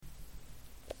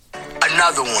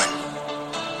Another one.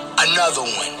 Another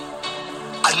one.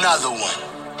 Another one.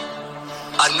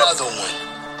 Another one.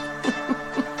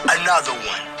 Another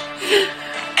one.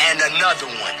 And another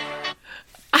one.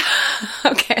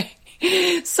 Okay.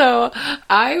 So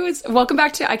welcome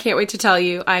back to I Can't Wait to Tell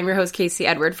You. I'm your host, Casey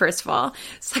Edward, first of all.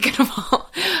 Second of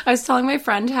all, I was telling my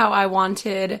friend how I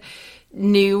wanted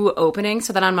new openings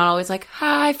so that I'm not always like,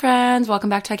 hi friends, welcome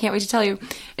back to I Can't Wait to Tell You.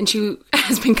 And she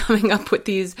has been coming up with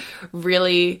these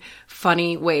really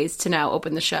funny ways to now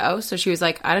open the show. So she was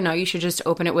like, I don't know, you should just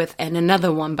open it with "And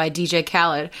Another One" by DJ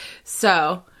Khaled.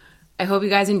 So I hope you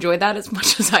guys enjoyed that as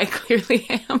much as I clearly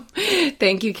am.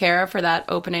 Thank you, Kara, for that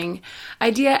opening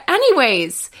idea.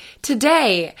 Anyways,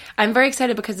 today I'm very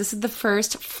excited because this is the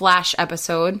first flash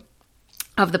episode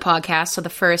of the podcast. So the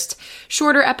first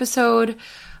shorter episode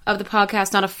of the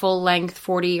podcast, not a full length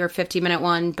 40 or 50 minute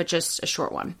one, but just a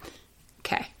short one.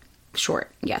 Okay,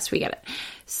 short. Yes, we get it.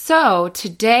 So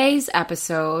today's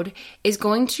episode is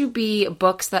going to be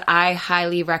books that I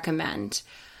highly recommend.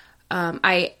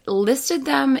 I listed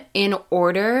them in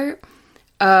order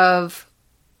of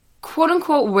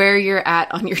quote-unquote where you're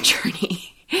at on your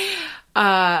journey.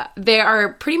 They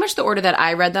are pretty much the order that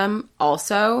I read them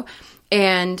also,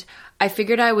 and I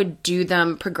figured I would do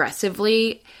them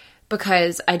progressively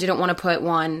because I didn't want to put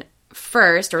one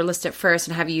first or list it first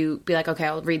and have you be like, okay,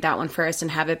 I'll read that one first and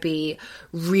have it be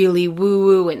really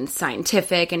woo-woo and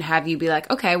scientific and have you be like,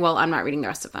 okay, well, I'm not reading the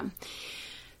rest of them.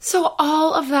 So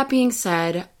all of that being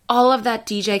said, all of that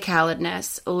DJ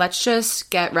Khaled-ness, let's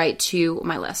just get right to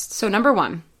my list. So number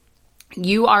 1,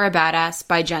 You Are a Badass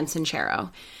by Jen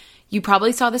Sincero. You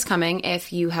probably saw this coming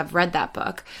if you have read that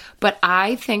book, but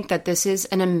I think that this is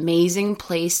an amazing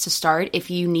place to start if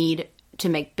you need to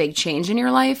make big change in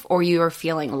your life or you are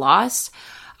feeling lost.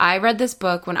 I read this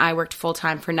book when I worked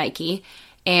full-time for Nike,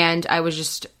 and I was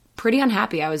just pretty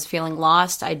unhappy. I was feeling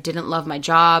lost. I didn't love my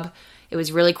job. It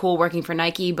was really cool working for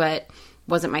Nike, but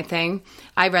wasn't my thing.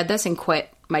 I read this and quit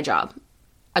my job.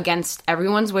 Against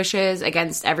everyone's wishes,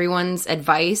 against everyone's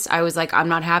advice, I was like, I'm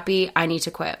not happy. I need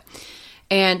to quit.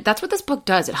 And that's what this book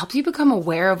does. It helps you become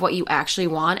aware of what you actually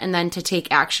want and then to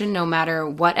take action no matter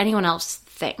what anyone else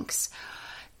thinks.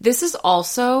 This is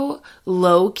also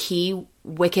low-key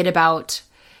wicked about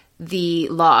the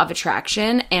law of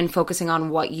attraction and focusing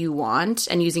on what you want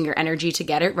and using your energy to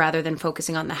get it rather than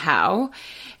focusing on the how.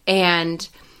 And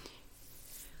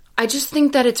I just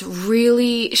think that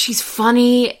she's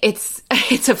funny.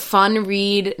 It's a fun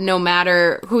read no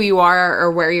matter who you are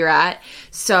or where you're at.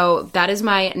 So that is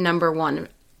my number 1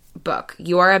 book,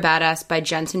 You Are a Badass by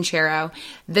Jen Sincero.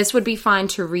 This would be fine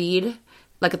to read,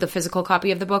 like the physical copy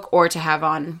of the book, or to have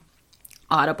on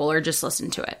Audible or just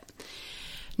listen to it.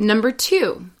 Number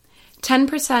 2,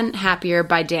 10% Happier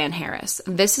by Dan Harris.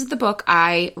 This is the book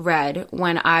I read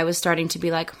when I was starting to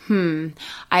be like, I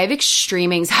have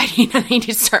extreme anxiety and I need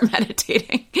to start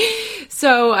meditating.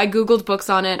 So I Googled books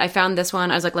on it. I found this one.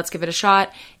 I was like, let's give it a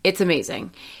shot. It's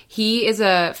amazing. He is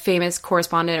a famous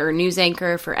correspondent or news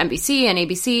anchor for NBC and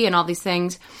ABC and all these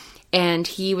things. And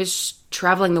he was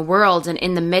traveling the world and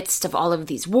in the midst of all of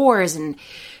these wars and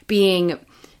being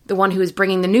the one who was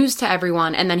bringing the news to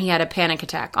everyone, and then he had a panic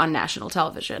attack on national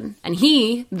television. And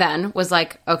he then was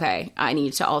like, okay, I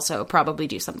need to also probably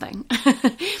do something.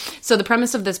 So the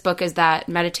premise of this book is that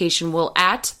meditation will,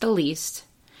 at the least,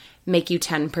 make you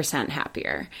 10%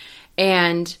 happier.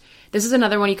 And this is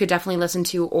another one you could definitely listen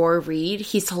to or read.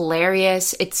 He's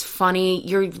hilarious. It's funny.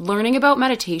 You're learning about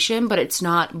meditation, but it's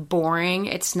not boring.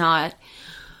 It's not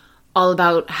all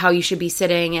about how you should be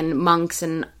sitting and monks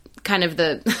and kind of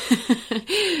the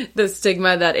the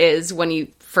stigma that is when you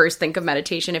first think of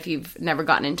meditation if you've never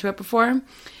gotten into it before.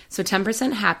 So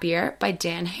 10% Happier by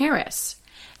Dan Harris.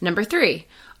 Number 3,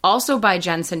 also by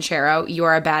Jen Sincero, You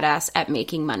Are a Badass at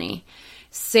Making Money.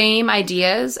 Same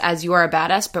ideas as You Are a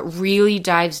Badass, but really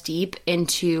dives deep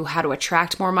into how to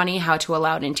attract more money, how to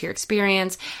allow it into your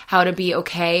experience, how to be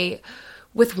okay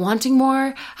with wanting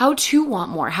more, how to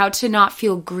want more, how to not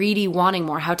feel greedy wanting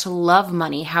more, how to love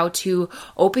money, how to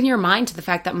open your mind to the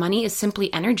fact that money is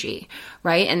simply energy,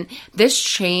 right? And this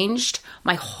changed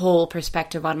my whole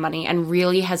perspective on money and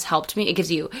really has helped me. It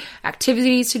gives you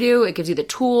activities to do. It gives you the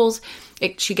tools.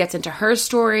 She gets into her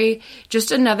story.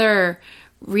 Just another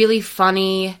really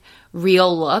funny,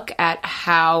 real look at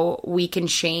how we can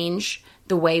change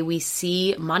the way we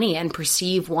see money and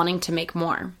perceive wanting to make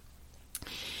more.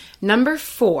 Number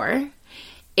 4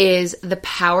 is The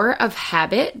Power of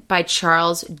Habit by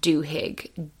Charles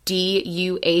Duhigg,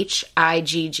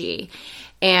 Duhigg.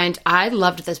 And I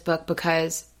loved this book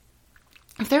because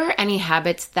if there are any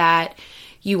habits that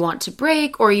you want to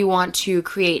break or you want to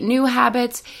create new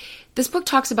habits, this book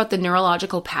talks about the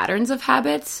neurological patterns of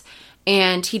habits,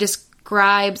 and he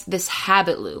describes this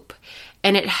habit loop.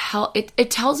 And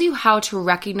it tells you how to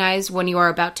recognize when you are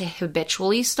about to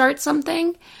habitually start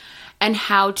something and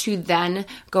how to then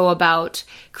go about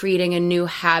creating a new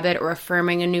habit or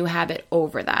affirming a new habit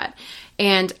over that.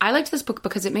 And I liked this book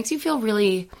because it makes you feel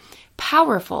really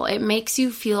powerful. It makes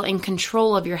you feel in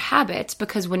control of your habits,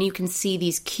 because when you can see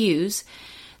these cues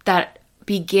that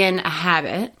begin a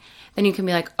habit, then you can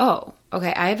be like, oh,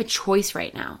 okay, I have a choice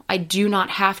right now. I do not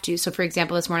have to. So for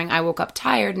example, this morning I woke up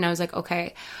tired and I was like,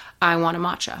 okay, I want a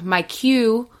matcha. My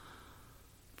cue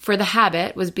for the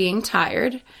habit was being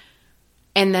tired.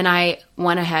 And then I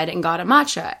went ahead and got a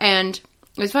matcha. And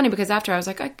it was funny because after I was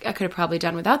like, I could have probably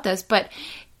done without this, but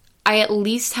I at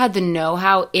least had the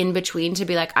know-how in between to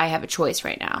be like, I have a choice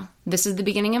right now. This is the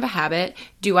beginning of a habit.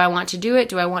 Do I want to do it?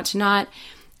 Do I want to not?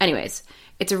 Anyways,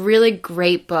 it's a really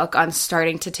great book on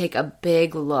starting to take a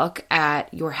big look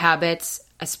at your habits,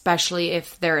 especially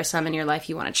if there are some in your life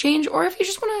you want to change, or if you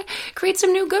just want to create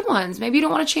some new good ones. Maybe you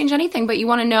don't want to change anything, but you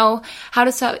want to know how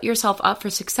to set yourself up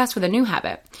for success with a new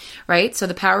habit, right? So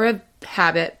The Power of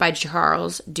Habit by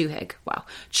Charles Duhigg. Wow.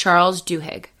 Charles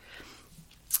Duhigg.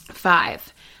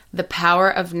 5. The Power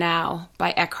of Now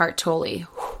by Eckhart Tolle.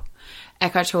 Whew.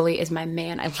 Eckhart Tolle is my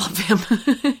man. I love him.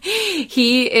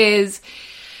 He is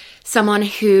someone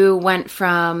who went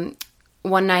from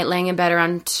one night laying in bed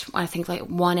around, I think, like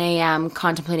 1 a.m.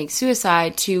 contemplating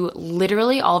suicide to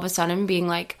literally all of a sudden being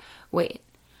like, wait,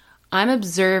 I'm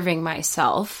observing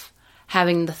myself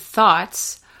having the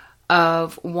thoughts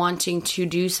of wanting to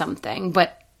do something,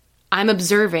 but I'm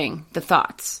observing the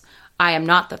thoughts. I am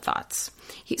not the thoughts.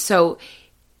 So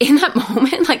in that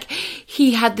moment, like,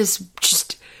 he had this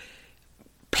just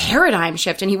paradigm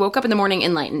shift, and he woke up in the morning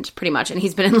enlightened, pretty much, and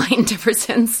he's been enlightened ever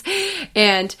since.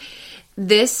 And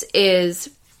this is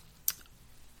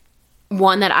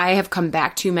one that I have come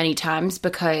back to many times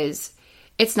because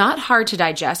it's not hard to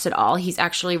digest at all. He's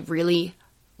actually really,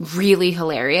 really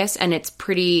hilarious, and it's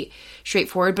pretty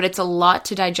straightforward, but it's a lot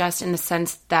to digest in the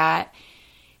sense that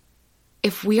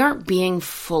if we aren't being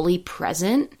fully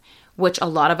present, which a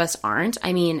lot of us aren't,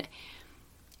 I mean,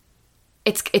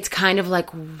 it's kind of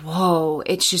like, whoa,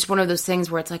 it's just one of those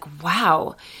things where it's like,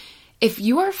 wow, if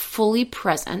you are fully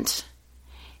present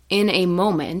in a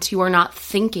moment, you are not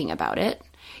thinking about it.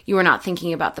 You are not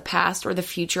thinking about the past or the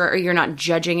future, or you're not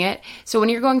judging it. So when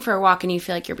you're going for a walk and you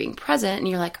feel like you're being present and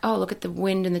you're like, oh, look at the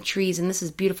wind and the trees and this is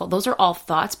beautiful. Those are all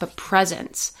thoughts, but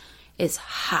presence is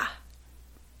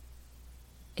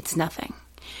it's nothing.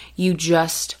 You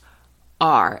just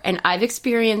are. And I've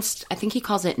experienced, I think he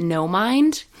calls it no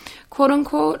mind, quote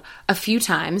unquote, a few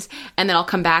times. And then I'll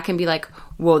come back and be like,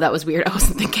 whoa, that was weird. I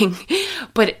wasn't thinking.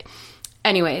 But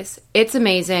anyways, it's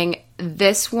amazing.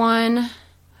 This one,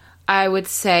 I would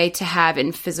say to have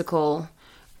in physical,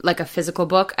 like a physical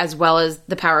book, as well as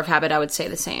The Power of Habit, I would say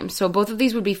the same. So both of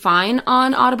these would be fine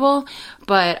on Audible,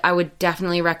 but I would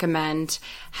definitely recommend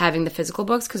having the physical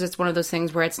books because it's one of those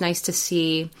things where it's nice to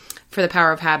see, for The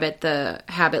Power of Habit, the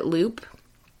habit loop.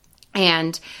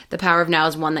 And The Power of Now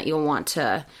is one that you'll want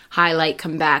to highlight,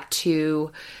 come back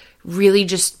to, really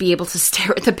just be able to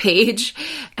stare at the page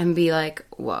and be like,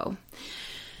 whoa.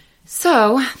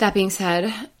 So, that being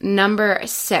said, number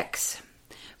 6,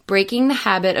 Breaking the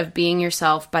Habit of Being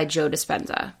Yourself by Joe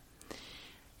Dispenza.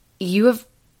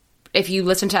 If you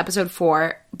listen to episode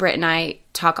 4, Britt and I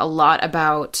talk a lot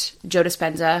about Joe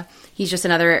Dispenza. He's just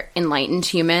another enlightened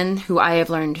human who I have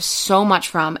learned so much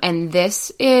from. And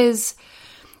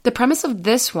the premise of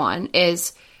this one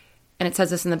is, and it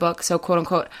says this in the book, so quote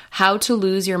unquote, how to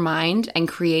lose your mind and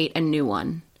create a new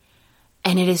one.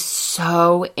 And it is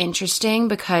so interesting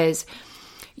because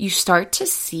you start to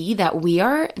see that we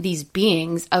are these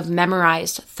beings of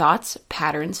memorized thoughts,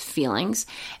 patterns, feelings.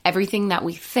 Everything that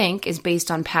we think is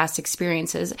based on past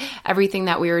experiences. Everything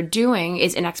that we are doing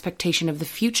is an expectation of the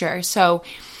future. So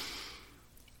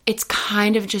it's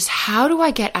kind of just, how do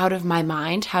I get out of my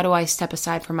mind? How do I step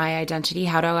aside from my identity?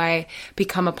 How do I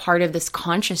become a part of this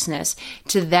consciousness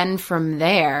to then from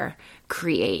there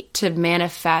create, to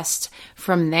manifest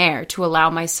from there, to allow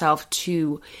myself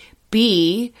to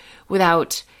be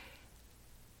without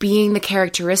being the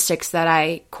characteristics that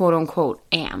I quote unquote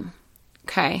am.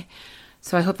 Okay.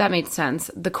 So I hope that made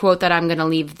sense. The quote that I'm going to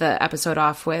leave the episode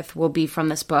off with will be from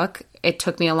this book. It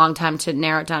took me a long time to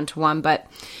narrow it down to one, but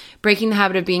Breaking the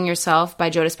Habit of Being Yourself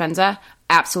by Joe Dispenza,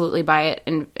 absolutely buy it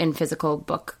in physical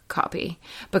book copy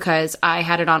because I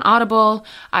had it on Audible.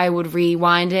 I would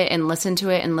rewind it and listen to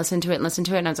it and listen to it and listen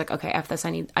to it. And I was like, okay, F this,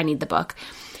 I need the book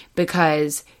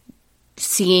because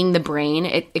seeing the brain,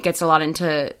 it gets a lot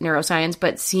into neuroscience,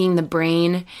 but seeing the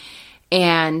brain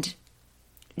and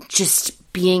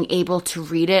just being able to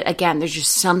read it. Again, there's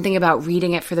just something about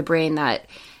reading it for the brain that,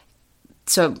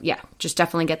 so yeah, just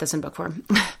definitely get this in book form.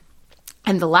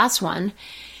 And the last one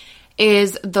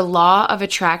is The Law of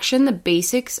Attraction, The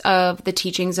Basics of the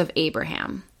Teachings of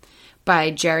Abraham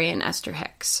by Jerry and Esther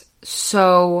Hicks.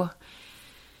 So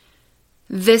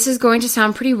this is going to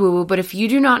sound pretty woo-woo, but if you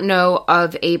do not know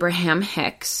of Abraham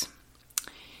Hicks,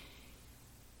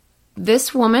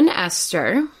 this woman,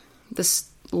 Esther, this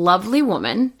lovely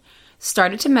woman,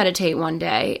 started to meditate one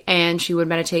day, and she would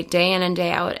meditate day in and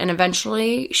day out, and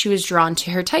eventually she was drawn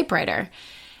to her typewriter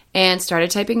and started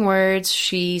typing words.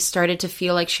 She started to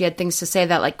feel like she had things to say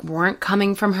that like weren't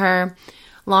coming from her.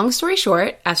 Long story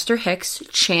short, Esther Hicks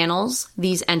channels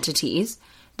these entities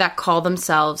that call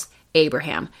themselves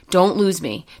Abraham. Don't lose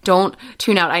me. Don't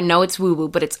tune out. I know it's woo-woo,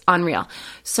 but it's unreal.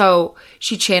 So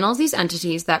she channels these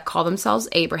entities that call themselves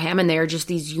Abraham, and they are just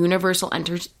these universal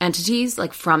entities,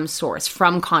 like from source,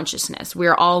 from consciousness. We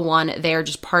are all one. They are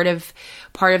just part of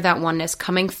that oneness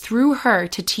coming through her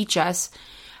to teach us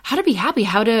how to be happy,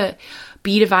 how to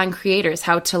be divine creators,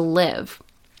 how to live.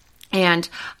 And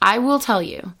I will tell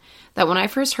you that when I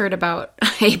first heard about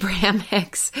Abraham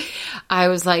Hicks, I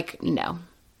was like, no.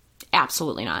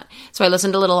 Absolutely not. So I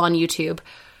listened a little on YouTube.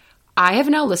 I have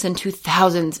now listened to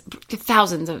thousands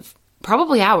of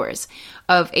probably hours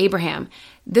of Abraham.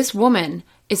 This woman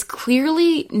is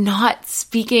clearly not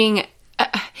speaking.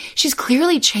 She's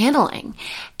clearly channeling,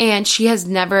 and she has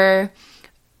never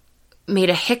made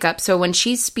a hiccup. So when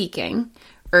she's speaking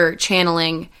or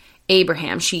channeling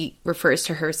Abraham, she refers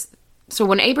to her. So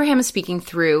when Abraham is speaking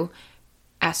through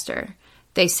Esther,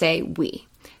 they say we.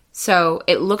 So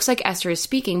it looks like Esther is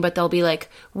speaking, but they'll be like,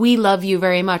 we love you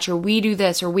very much, or we do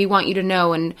this, or we want you to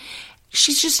know. And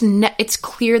she's just, it's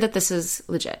clear that this is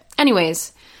legit.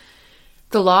 Anyways,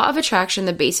 The Law of Attraction,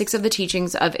 The Basics of the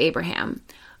Teachings of Abraham.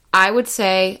 I would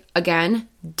say, again,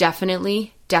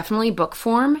 definitely book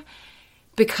form,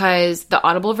 because the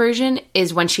Audible version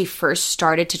is when she first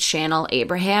started to channel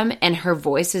Abraham, and her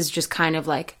voice is just kind of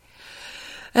like,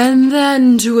 and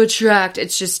then to attract.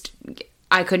 It's just,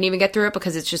 I couldn't even get through it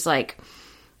because it's just like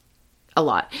a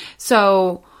lot.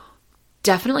 So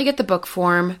definitely get the book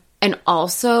form, and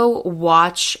also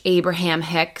watch Abraham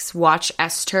Hicks, watch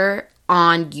Esther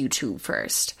on YouTube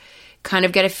first. Kind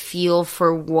of get a feel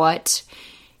for what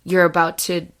you're about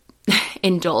to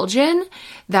indulge in.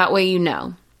 That way you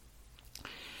know.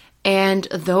 And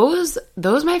those,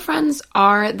 my friends,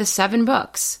 are the 7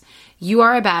 books. You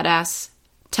Are a Badass,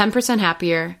 10%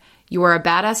 Happier, You Are a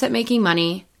Badass at Making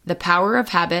Money, The Power of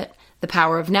Habit, The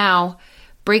Power of Now,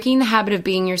 Breaking the Habit of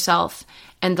Being Yourself,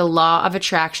 and The Law of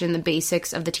Attraction, The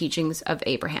Basics of the Teachings of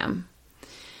Abraham.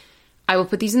 I will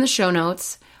put these in the show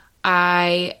notes.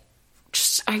 These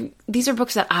are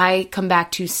books that I come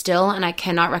back to still, and I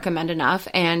cannot recommend enough.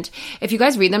 And if you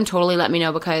guys read them, totally let me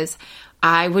know, because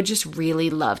I would just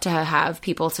really love to have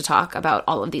people to talk about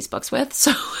all of these books with.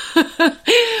 So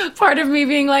part of me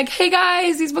being like, hey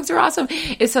guys, these books are awesome,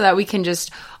 is so that we can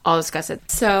just all discuss it.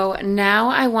 So now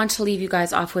I want to leave you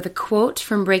guys off with a quote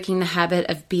from Breaking the Habit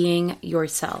of Being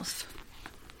Yourself.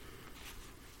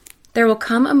 There will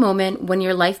come a moment when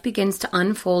your life begins to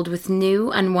unfold with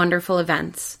new and wonderful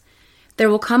events. There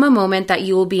will come a moment that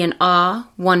you will be in awe,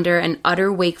 wonder, and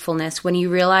utter wakefulness when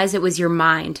you realize it was your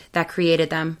mind that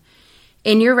created them.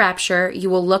 In your rapture,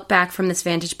 you will look back from this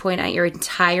vantage point at your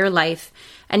entire life,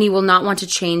 and you will not want to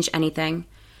change anything.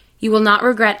 You will not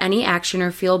regret any action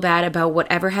or feel bad about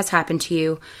whatever has happened to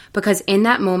you, because in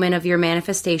that moment of your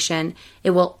manifestation,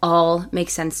 it will all make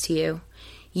sense to you.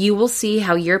 You will see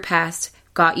how your past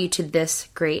got you to this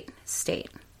great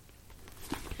state.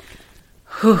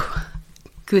 Whew.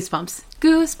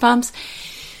 Goosebumps.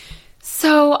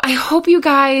 So I hope you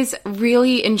guys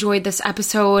really enjoyed this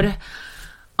episode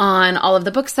on all of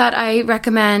the books that I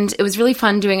recommend. It was really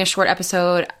fun doing a short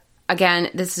episode. Again,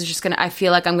 this is just I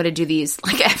feel like I'm going to do these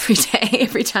like every day,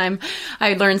 every time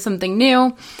I learn something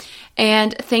new.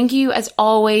 And thank you as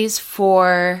always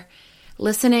for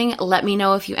listening. Let me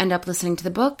know if you end up listening to the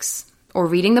books or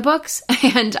reading the books,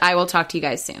 and I will talk to you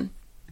guys soon.